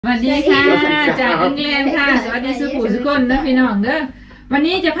สวัสดีค่ะจากอังกฤษค่ะสวัสดีสุขุสุกนนะพี่น้องเด้อวัน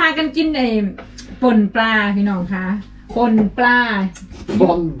นี้จะพากันกินป่นปลาพี่น้องค่ะป่นปลา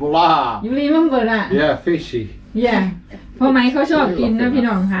you remember อ่ะ Yeah fishy yeah เพราะไหมเขาชอบกินนะพี่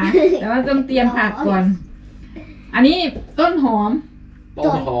น้องค่ะแต่ว่าต้องเตรียมผักก่อนอันนี้ต้นหอม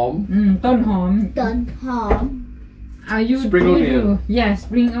ต้นหอมเอาyou spring onion yeah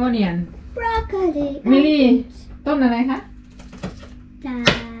spring onion broccoli มิลลี่ต้นอะไรคะ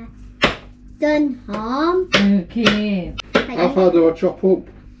ต้นหอมโอเค How far do I chop up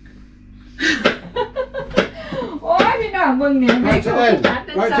โอ้ยพี่น้องเบิ่งเนี่ย Right to end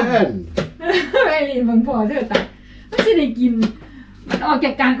Right to end ไม่รีบเบิ่งพอเธอตัดไม่ใช่ได้กินมันออกจ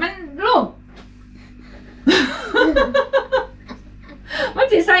ากกันมันลูกมัน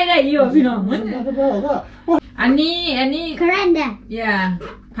สิใส่ได้อยู่พี่น้องมันอันนี้ครันเดอร์อย่า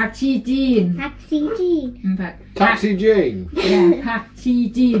ผักชีจีนผักชีจีนTaxi Jane ผักชี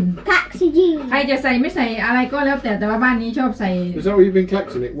จีนใครจะใส่ไม่ใส่อะไรก็แล้วแต่ว่าบ้านนี้ชอบใส่ Is that what you've been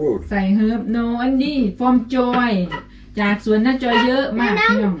collecting it wood ใส่เฮิร์บโนอันนี้ฟอร์มจอยจากสวนน่าจอยเยอะมาก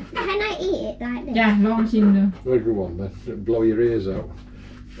พี่น้อง Can I eat it like this จ้ะลองชิมดู Very good one then It'll blow your ears out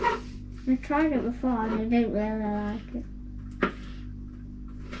I tried it before and I didn't really like it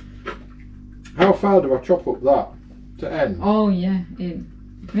How far do I chop up that to end โอ้ย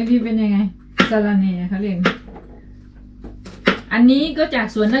ไม่พี่เป็นยังไงซาลาเน่เขาเรียกอันนี้ก็จาก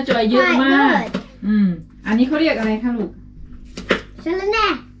สวนน่าจอยเยอะมากอันนี้เขาเรียกอะไรคะลูกซาลาเน่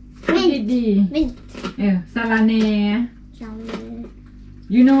ดีซาลาเน่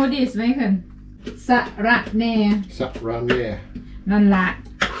you know this ไหมคุณซาระเน่นั่นละ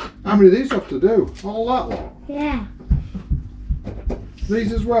How many of these have to do all that lot yeah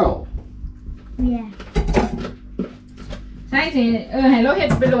these as well yeahใช่สิให้เราเห็ด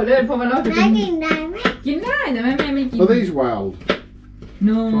ไปโหลดเลยเพราะว่าเราจะเป็นกินได้ไหมกินได้แต่ไม่กิน Are these wild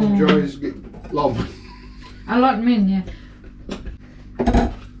no from Joy's Lom อร่อยเหม็นเนี่ย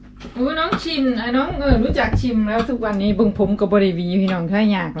น้องชิมน้องรู้จักชิมแล้วทุกวันนี้บึงผมกับบริวีพี่น้องถ้า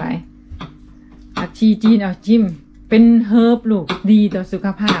อยากไรผักชีจีนเอาจิ้มเป็นเฮิร์บลูกดีต่อสุข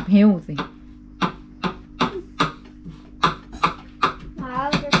ภาพเฮลสิ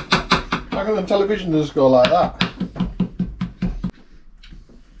How come the television does go like that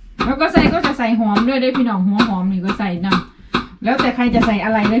แล้วก็จะใส่หอมด้วยพี่น้องหัวหอมนี่ก็ใส่นะแล้วแต่ใครจะใส่อ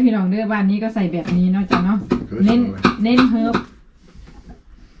ะไรด้วยพี่น้องด้วยบ้านนี้ก็ใส่แบบนี้เนาะจ้ะเนาะเน้นเฮิร์บ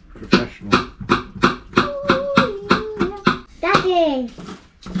Professional Daddy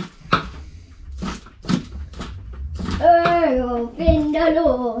ฟินเดอร์ลู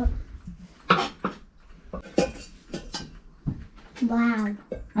ว้าว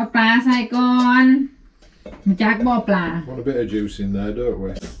เอาปลาใส่ก่อนมันจักบ่อปลา Want a bit of juice in there don't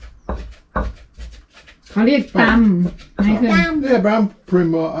we เขาเรียกตำไหนคือYeah but I'm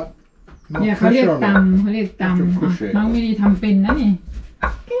putting more เนี่ยเขาเรียกตำน้องไม่ได้ทำเป็นนะนี่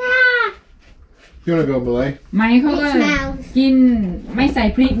You wanna go Malay ไม่เขาก็กินไม่ใส่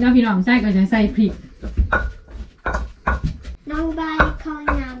พริกนะพี่น้องใช่ก็จะใส่พริกน้องใบคอย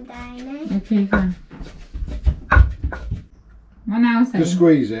น้ำได้ไหมโอเคค่ะมะนาวใส่ Just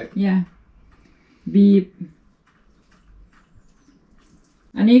squeeze it yeah บีบ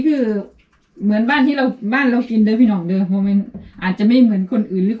อันนี้คือเหมือนบ้านเรากินเด้อพี่น้องเด้อโมเมนต์อาจจะไม่เหมือนคน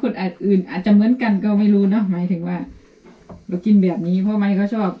อื่นหรือคนอื่นอาจจะเหมือนกันก็ไม่รู้เนาะหมายถึงว่าเรากินแบบนี้เพราะไม่เขา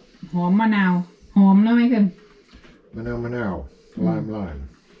ชอบหอมมะนาวหอมนะไม่เกินมะนาวlime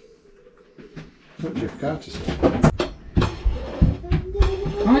what Jeff Carter said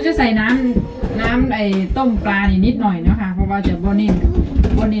เขาจะใส่น้ำไอ้ต้มปลานิดหน่อยเนาะค่ะเพราะว่าจะบ่เน้น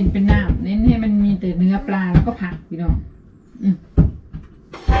เป็นน้ำเน้นให้มันมีแต่เนื้อปลาแล้วก็ผักพี่น้อง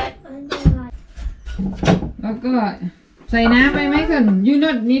แล้วก็ใส่น้ำไปไหมคุณ you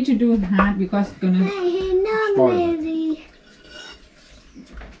not need to do hard because gonna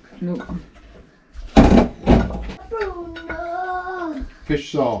look fish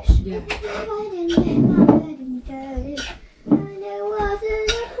sauce yeah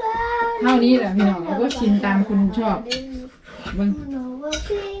เท่านี้แหละพี่น้องเราก็ชิมตามคุณชอบ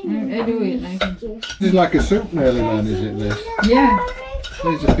do it like this is like a soup nearly then is it this yeah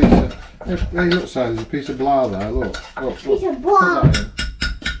there's a piece of hey look Si there's a piece of blah there look piece of blah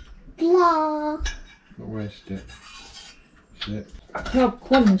don't waste it that's it ชอบ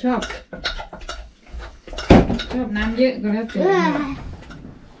ข้นชอบน้ำเยอะก็แล้วแต่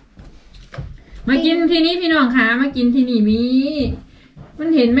มากินที่นี้พี่น้องคะมากินที่นี่มีมัน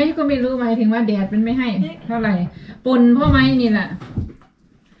เห็นไหมก็ไม่รู้หมายถึงว่าแดดมันไม่ให้เท่าไหร่ปนเพราะไหมนี่แหละ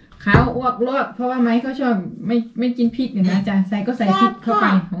ขาวอ้วกลวกเพราะว่าไม้เขาชอบไม่กินพริกเนี่ยนะจ๊ะใส่ก็ใส่พริกเข้าไป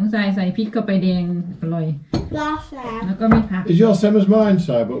ของใส่พริกเข้าไปแดงอร่อย แล้วก็มีผัก Is yours same as mine,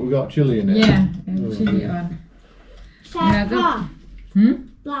 Si? But we got chili in it. yeah chili on แล้วก็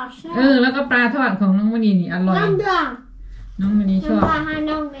แล้วก็ปลาทอดของน้องมณีนี่อร่อยน้องมณีชอบ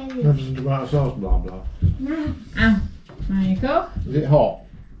Never some tomato sauce, blah blah. อ้าวไมเคิล Is it hot?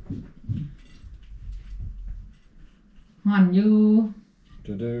 ห่อนอยู่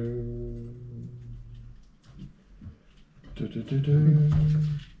Do-do. Do-do-do-do.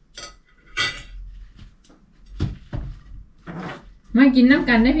 มากินน้ำ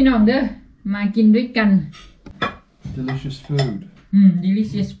กันได้พี่น้องเด้อมากินด้วยกัน Delicious food.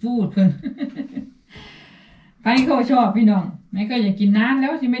 delicious food เพิ่น ไปเขาชอบพี่น้องไม่เคยอยากกินนานแล้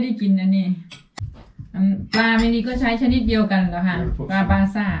วที่ไม่ได้กินอันนี้ปลาเมลีก็ใช้ชนิดเดียวกันแล้วค่ะปลาบา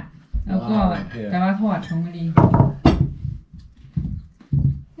ซ่าแล้วก็แต่ว่าทอดของเมลี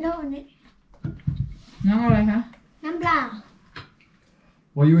น้องอะไรคะ น้ำปลา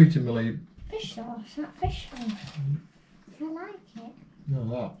What are you eating, Millie? Fish sauce, not fish sauce. I like it. No,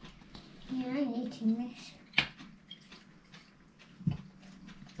 that. Yeah, I'm eating this.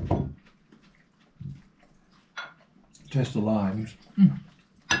 Taste the limes.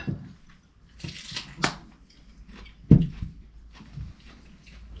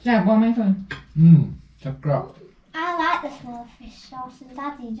 แซ่บบ่ไหมเพิ่น Tough crap. I like the small fish sauce and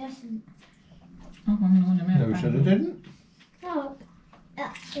Daddy doesn't. เอาของน้องนะแม่ No, said I didn't. No,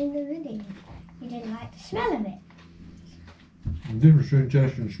 in the video. You didn't like the smell of it. The difference between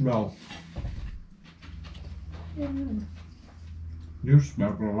taste and smell. You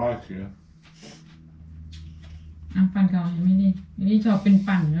smell, but I like you. ปั่นเขาไม่ได้ชอบเป็น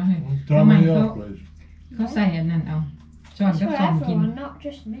ปั่นแล้วค่ะ Try me off, please. เขาใส่อันนั้นเอาช้อน It's กับ for ช้อนกิน everyone, not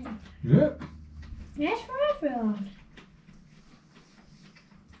just me. Yeah. Yes, for everyone.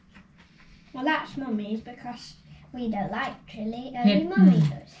 Well, that's Mummy's because we don't like chili. Only Mummy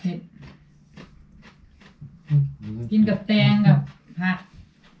does. เผ็ดกินกับแตงกับผัก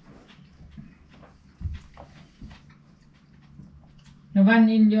The one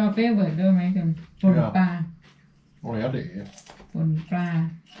in your favorite ด้วยไหมคุณปนปลา Only had it here. ปนปลา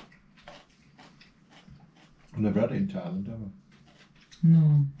I've never had it in Thailand, have I? no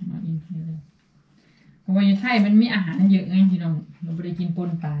not in here เพราะว่าอยู่ไทยมันมีอาหารเยอะไงพี่น้องเราไม่ได้กินป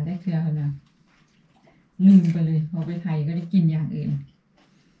นปลาได้เทื่อขนาดลืมไปเลยพอไปไทยก็ได้กินอย่างอื่น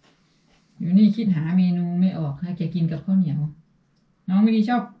อยู่นี่คิดหาเมนูไม่ออกให้แกกินกับข้าวเหนียวน้องไม่ดี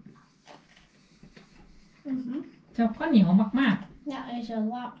ชอบข้าวเหนียวมาก That is a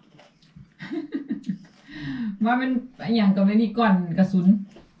lot. ๆว่าเป็นอย่างกับไม่มีก่อนกระสุน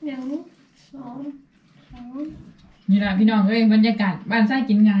No, small. นี่แหละพี่น้องเอ้ยบรรยากาศบ้านไส้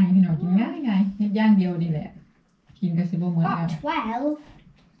กินง่ายพี่น้องกินง่ายเฮ็ดย่างเดียวนี่แหละกินกระสิบเหมือนกัน Got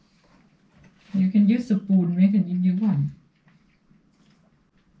 12. You can use spoon ไม่ can use one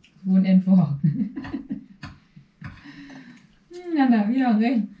spoon and fork นั่นแหละพี่น้องเ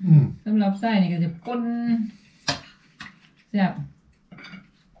อ้ยสำหรับไส้นี่ก็จะป่นแซ่บ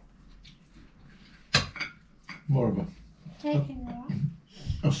More of Taking a lot.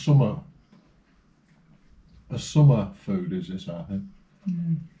 a summer food is this, I think.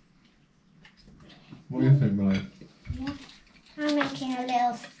 What do you think, Millie? I'm making a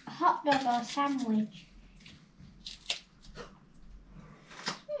little hot dog or sandwich.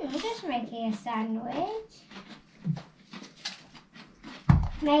 Just making a sandwich.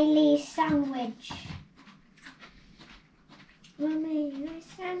 Maylee's sandwich. Mummy, my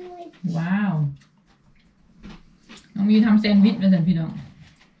sandwich. ว้าวน้องมีทำแซนด์วิชมาสั่นพี่น้อง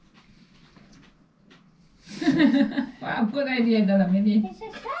ว้าวก็ไอเดียแต่ละไม่ดี It's a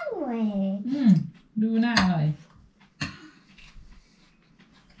sandwich. ดูน่าอร่อย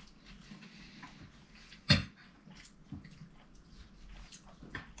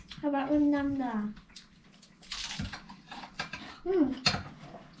How about with Nanda?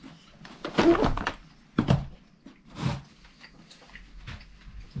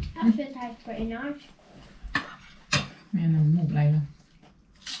 That should taste pretty nice. แม่น้ำหมูอะไรเนาะ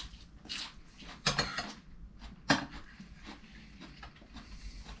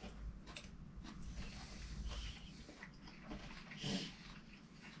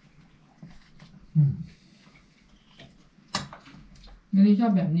นี่ชอ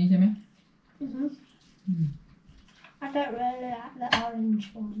บแบบนี้ใช่ไหม I don't really like the orange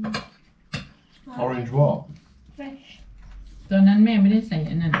one. Orange what? Fish. ตอนนั้นแม่ไม่ได้ใส่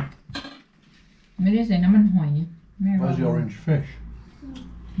อันนั้นไม่ได้ใส่น้ำมันหอยแม่ Where's the orange fish?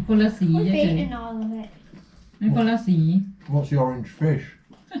 คนละสี We've เฉย eaten all of it. ๆไม่คนละสี What's the orange fish?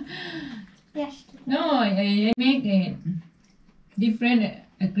 Yes. No I make a different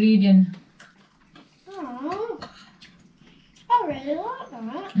ingredient Oh, I really like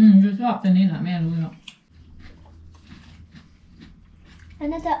that. จะชอบตัวนี้แหละแม่รู้หรอก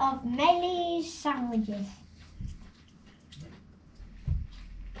Another of Melly's sandwiches.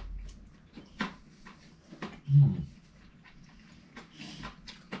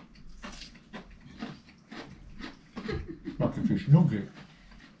 Like a fish nugget.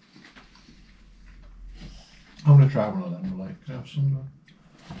 I'm going to try one of them, like, can I have some?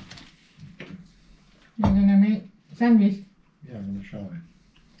 You're gonna make sandwich Yeah, I'm going to try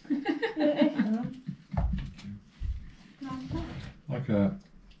it. Like a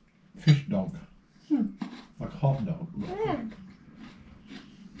fish dog. Like a hot dog. Yeah.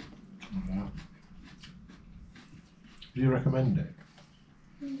 Like that. Do you recommend it?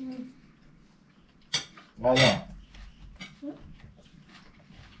 Like that?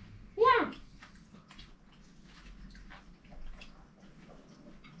 Yeah.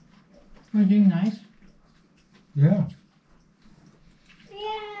 we're doing nice Yeah.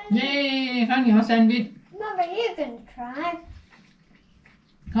 Yeah. เย้ข้าวเหนียวแซนด์วิช Mother, you can try.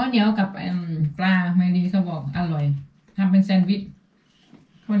 ข้าวเหนียวกับปลาเมลีเขาบอกอร่อยทำเป็นแซนด์วิช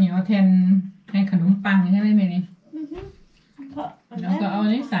ข้าวเหนียวแทนให้ขนมปังใช่ไหมเมลี Put แล้วก็เอาอั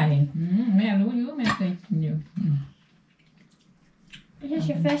นนี้ใส่แม่รู้อยู่แม่เคยกินอยู่ This is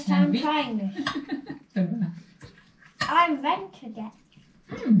your first time trying this. เป็นไง I invented it.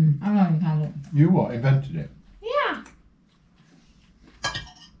 อร่อยค่ะลูก You what? Invented it? Yeah.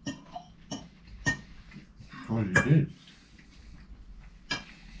 Well, you did.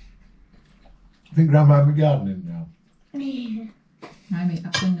 I think Grandma had me gardening now. ไม่มีอั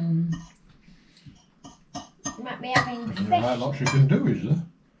ปเปอร์นูน Might be having There's fish. right lots you can do, is there?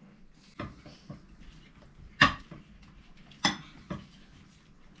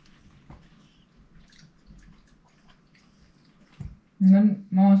 You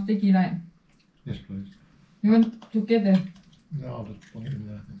want more sticky like Yes, please. you want to get the No, I'll just put it in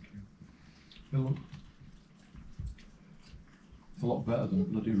there, thank you. It'll look a lot better than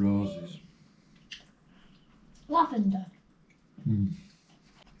bloody roses. Lavender.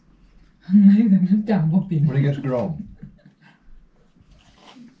 ไม่แต่มันจับบ่เป็น When it gets grown.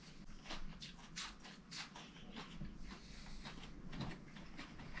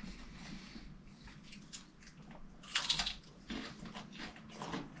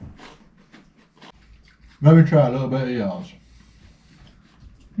 Maybe try a little bit of yours.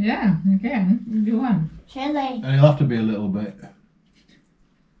 yeah you can you want Chili. And it'll have to be a little bit.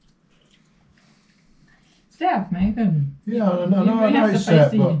 แซ่บไหมกัน Yeah, I know, You I know have it's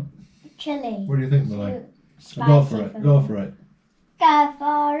spicy. set, but Chili. what do you think, Millie? Spicy Go for it, go for it. Go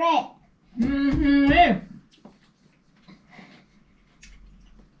for it. นี่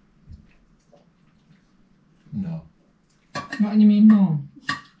No, what you mean no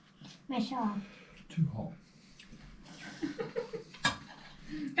Make sure. too hot.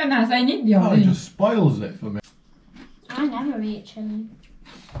 ขนาดใส่นิดเดียว Oh, เล it ย just spoils it for me. I never eat chili.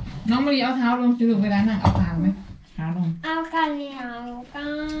 น้องมารีเอาเท้าลงสิลูกเวลานั่งเอาขาไหมขาลง How can you have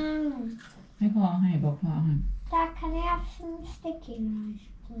gum? ให้พ่อให้บอกพ่อให้ Dad, can I have some sticky rice,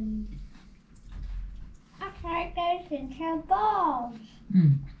 please? I tried those into balls.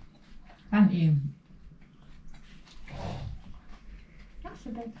 ปั้นเอง That's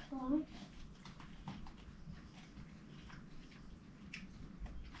a big slice.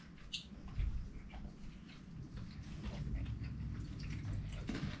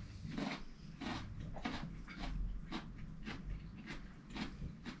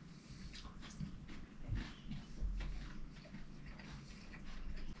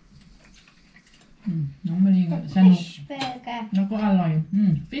 Mm, น้องมารีก็สนุก Fish burger. แล้วก็อร่อย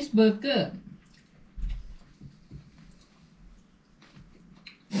ฟิชเบอร์เกอร์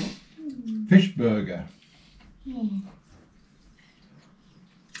Fish burger. Yeah.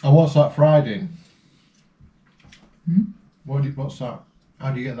 And what's that fried in? Hmm? What's that? How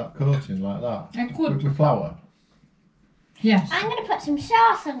do you get that coating like that? I could. With flour? yes I'm going to put some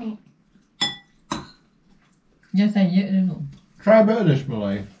sauce on it. อย่าใส่เยอะเลยลูก Try a bit of this,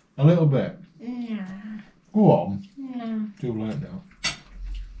 Millie. A little bit. No. Go on. No. Too late now.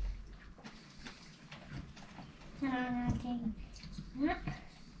 No, no, no. No.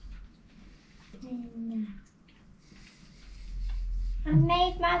 I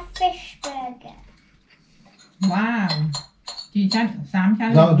made my fish burger. ว้าวกี่ชั้น3 ชั้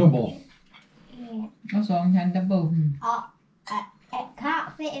น Is that a double? Yeah. เอา2 ชั้นดับเบิล Oh, it can't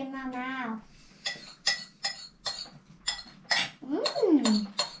fit in my mouth. Mmm.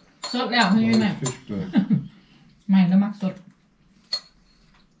 สดแล้วใช่ไหม Fish burger. ใหม่แล้วมักสด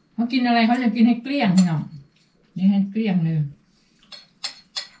เขากินอะไรเขาจะกินให้เกลี้ยงพี่น้องนี่ให้เกลี้ยงเลย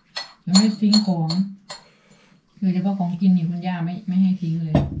จะไม่ทิ้งของคือเฉพาะของกินนี่คุณย่าไม่ให้ทิ้งเ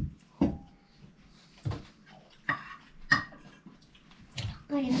ลย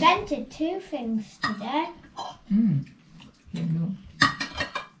I invented 2 things today. เห็นดู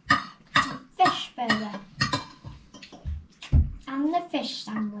Fish burger. And the fish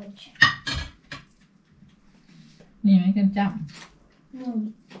sandwich. นี่ไหมกันจับ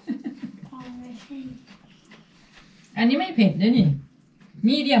อันนี้ไม่เผ็ดด้วยนี่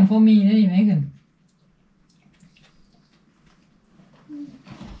มีเดียมพอมีด้วยนี่ไหมกัน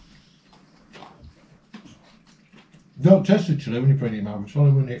Don't taste the chili when you put it in your mouth. It's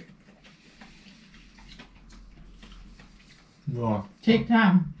only when it. No, เช็คไท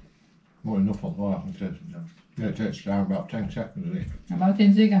ม์ more enough on that. I can taste it now. Yeah, it takes down about 10 seconds, doesn't it? about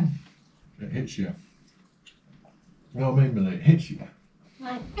 10 seconds It hits you. You know what I mean, Billy? It hits you.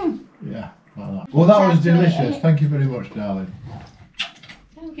 Like, Yeah, like that. Well, that was delicious. Thank you very much, darling.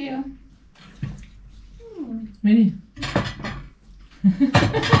 thank you ไม่ดิ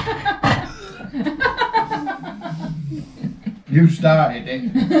You started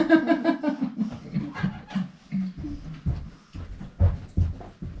it.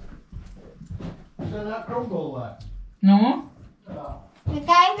 Is that crumble there? no we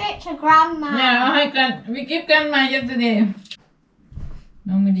gave it to Grandma. เนี่ยเอาให้กันวิกิฟกันมา yesterday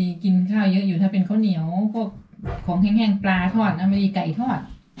น้องไม่ดีกินข้าวเยอะอยู่ถ้าเป็นข้าวเหนียวพวกของแห้งๆปลาทอดนะไม่ดีไก่ทอด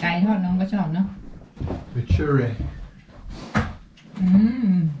น้องก็ชอบเนาะ The cherry. อื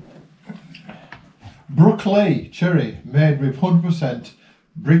ม Broccoli cherry made with 100%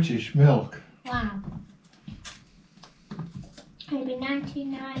 British milk. Wow. Maybe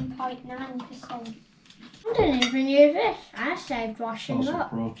 99.9%. I didn't even use this. I saved washing Lots of up.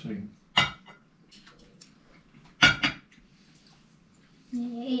 protein. You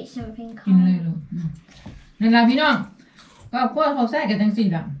eat something กินเลย cold. ลูกนั่นแหละพี่น้องก็พวกเขาใส่กันจังสี่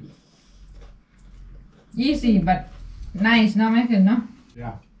แบบ20 but nice เนาะไม่เกินเนาะ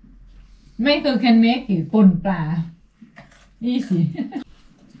Yeah. ไม่เคย can make คือป่นปลา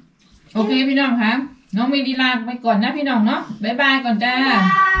โอเคพี่น้องครับน้องมีดีลาไปก่อนนะพี่น้องเนาะบ๊ายบายก่อนจ้า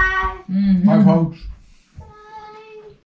Bye. Bye, folks.